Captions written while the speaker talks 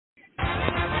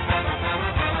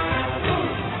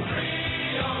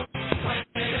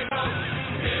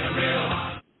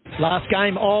Last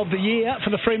game of the year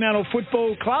for the Fremantle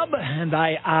Football Club, and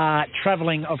they are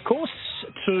travelling, of course,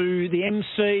 to the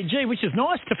MCG, which is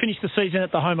nice to finish the season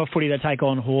at the home of footy. They take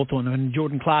on Hawthorn, and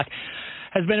Jordan Clark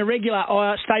has been a regular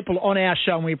staple on our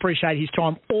show, and we appreciate his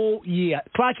time all year.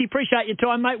 Clarky, appreciate your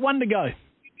time, mate. One to go.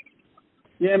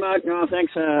 Yeah, mate. No,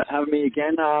 thanks for having me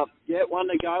again. One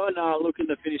to go, and looking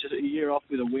to finish the year off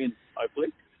with a win, hopefully.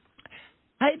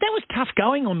 Hey, that was tough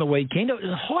going on the weekend. It was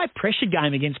a high-pressure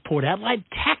game against Port Adelaide.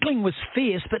 Tackling was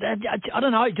fierce, but I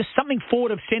don't know, just something forward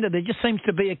of centre. There just seems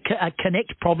to be a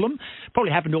connect problem.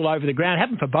 Probably happened all over the ground.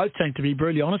 Happened for both teams, to be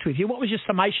brutally honest with you. What was your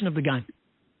summation of the game?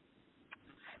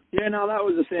 Yeah, no, that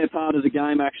was a fair part of the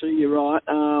game, actually. You're right.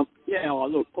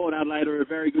 Look, Port Adelaide are a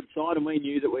very good side, and we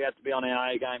knew that we had to be on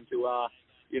our A game to,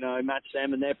 match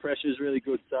them, and their pressure is really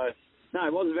good. So, no,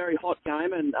 it was a very hot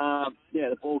game, and,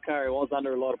 the ball carrier was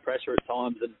under a lot of pressure at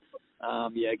times. And,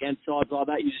 against sides like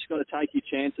that, you just got to take your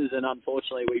chances, and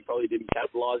unfortunately, we probably didn't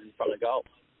capitalise in front of goal.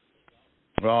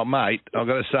 Well, mate, I've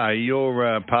got to say,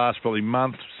 your past probably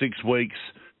month, 6 weeks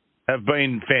have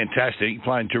been fantastic,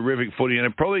 playing terrific footy, and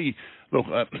it probably... Look,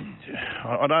 I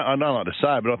don't like to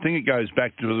say it, but I think it goes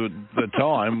back to the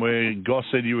time where Goss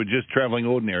said you were just travelling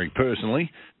ordinary,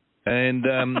 personally, and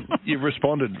you've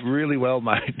responded really well,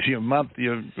 mate. Your month,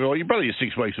 your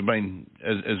 6 weeks have been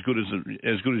as good as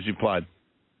you played.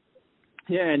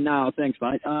 Yeah, no, thanks,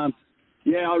 mate.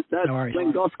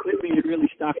 When Goss clipped me, it really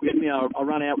stuck with me. I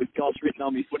run out with Goss written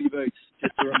on my footy boots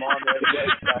just to remind me.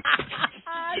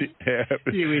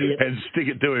 You idiot. And stick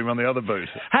it to him on the other boot.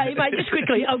 Hey, mate, just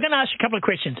quickly, I'm going to ask you a couple of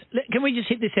questions. Can we just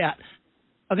hit this out?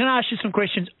 I'm going to ask you some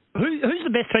questions. Who's the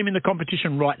best team in the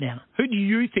competition right now? Who do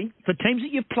you think, the teams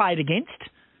that you've played against,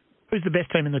 who's the best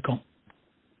team in the comp?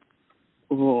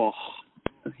 Oh,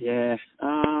 yeah.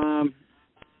 I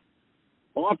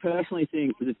personally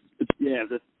think the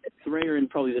three are in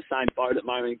probably the same boat at the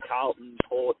moment: Carlton,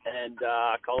 Port, and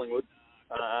Collingwood.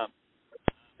 I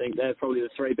think they're probably the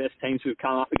three best teams we've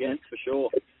come up against for sure.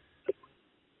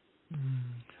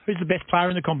 Who's the best player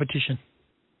in the competition?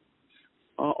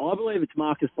 I believe it's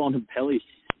Marcus Bontempelli.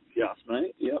 Yes,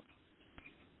 mate. Yep.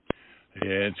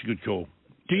 Yeah, it's a good call.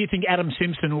 Do you think Adam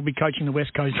Simpson will be coaching the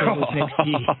West Coast Rebels next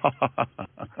year?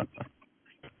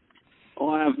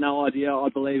 I have no idea. I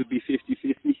believe it'd be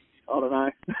 50-50. I don't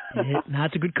know.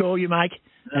 It's a good call you make.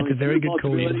 That's a very good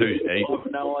call you make. I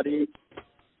have no idea.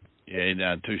 Yeah,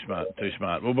 no, too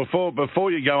smart. Well,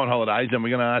 before you go on holidays, and we're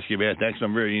going to ask you about that, because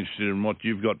I'm very interested in what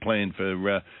you've got planned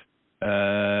for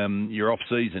your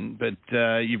off-season. But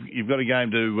you've got a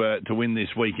game to win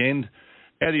this weekend.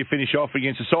 How do you finish off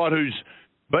against a side who's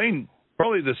been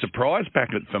probably the surprise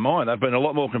packet for mine? They've been a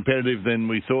lot more competitive than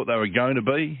we thought they were going to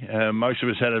be. Most of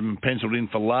us had them penciled in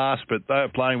for last, but they are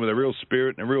playing with a real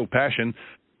spirit and a real passion.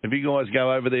 If you guys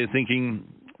go over there thinking,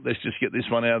 let's just get this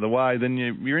one out of the way, then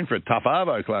you're in for a tough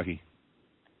arvo, Clarky.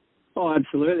 Oh,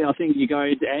 absolutely. I think you go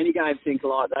into any game thinking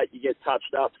like that, you get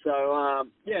touched up. So,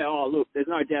 look, there's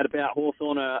no doubt about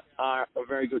Hawthorn are a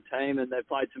very good team, and they've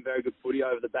played some very good footy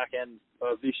over the back end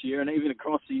of this year and even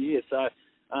across the year. So,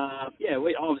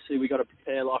 we got to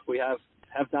prepare like we have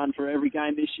done for every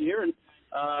game this year. And,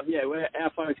 our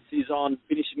focus is on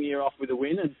finishing the year off with a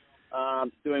win and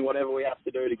doing whatever we have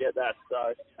to do to get that.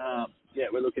 So,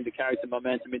 we're looking to carry some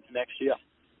momentum into next year.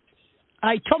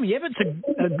 Hey, Tommy Everett's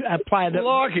a player that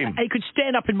like him. He could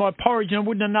stand up in my porridge and I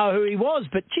wouldn't know who he was,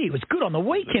 but gee, he was good on the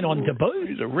weekend on debut.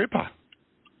 He's a ripper.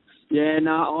 Yeah,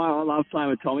 no, I love playing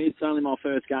with Tommy. It's only my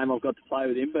first game I've got to play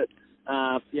with him, but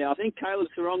I think Caleb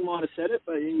Sarong might have said it,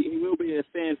 but he will be a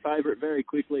fan favourite very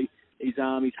quickly. He's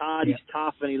hard, he's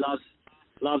tough, and he loves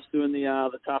doing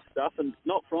the tough stuff and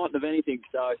not frightened of anything.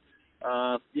 So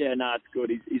it's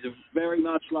good. He's a very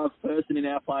much loved person in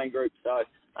our playing group, so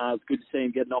it's good to see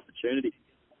him get an opportunity.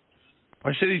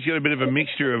 I said he's got a bit of a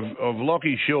mixture of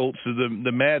Lockie Schultz,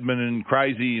 the madman and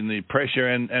crazy and the pressure,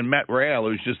 and Matt Rowell,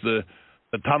 who's just the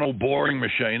tunnel boring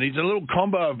machine. He's a little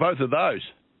combo of both of those.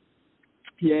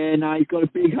 Yeah, no, he's got a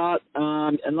big heart,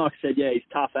 and like I said, he's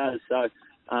tough as, so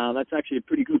that's actually a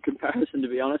pretty good comparison, to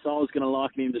be honest. I was going to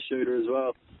liken him to Shooter as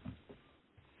well.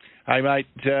 Hey, mate,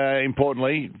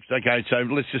 importantly, okay, so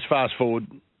let's just fast forward.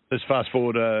 Let's fast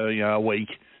forward a week.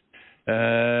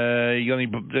 You got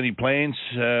any plans?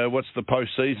 What's the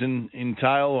post-season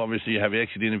entail? Obviously, you have your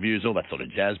exit interviews, all that sort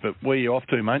of jazz, but where are you off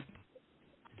to, mate?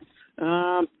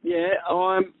 I'm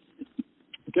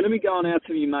going to be going out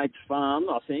to my mate's farm,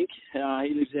 I think.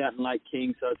 He lives out in Lake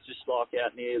King, so it's just like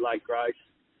out near Lake Grace.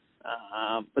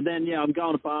 But then, I'm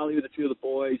going to Bali with a few of the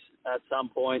boys at some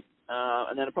point,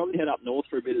 and then I'll probably head up north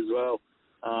for a bit as well.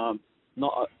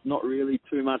 Not really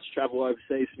too much travel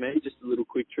overseas for me, just a little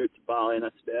quick trip to Bali, and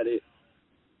that's about it.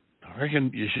 I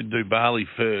reckon you should do Bali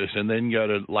first and then go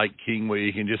to Lake King where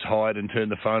you can just hide and turn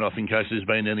the phone off in case there's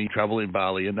been any trouble in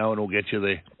Bali and no one will get you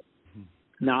there.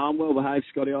 No, I'm well behaved,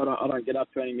 Scotty. I don't get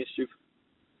up to any mischief.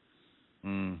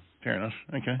 Fair enough.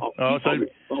 Okay.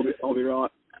 I'll be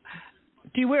right.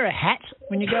 Do you wear a hat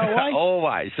when you go away?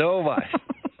 Always.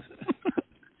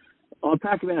 I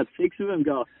pack about 6 of them,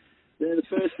 guys. They're the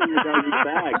first thing that goes in the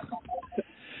bag.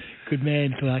 Good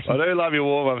man, Clarky. I do love your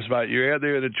warm-ups, mate. You're out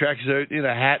there in a tracksuit, in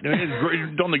a hat,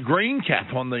 on the green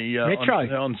cap on the retro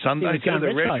on Sunday too.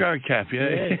 The retro cap,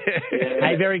 yeah.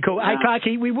 Hey, very cool. Hey,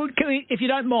 Clarky, we would, if you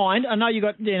don't mind, I know you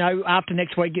got after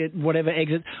next week, whatever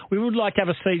exit, we would like to have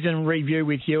a season review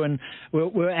with you, and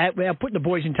we'll put the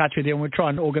boys in touch with you, and we'll try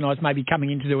and organise maybe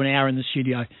coming in to do an hour in the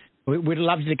studio. We'd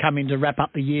love you to come in to wrap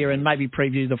up the year and maybe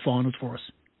preview the finals for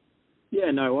us.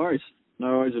 Yeah, no worries.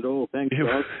 No worries at all. Thanks,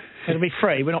 guys. It'll be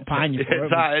free. We're not paying you for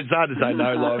it. It's hard to say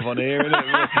no live on air, isn't it?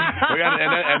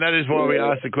 And that is why we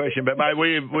asked the question. But, mate,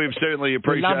 we've certainly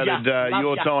appreciated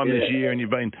your time this year, and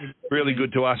you've been really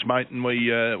good to us, mate, and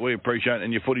we appreciate it.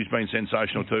 And your footy's been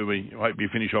sensational too. We hope you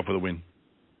finish off with a win.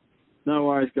 No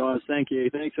worries, guys. Thank you.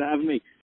 Thanks for having me.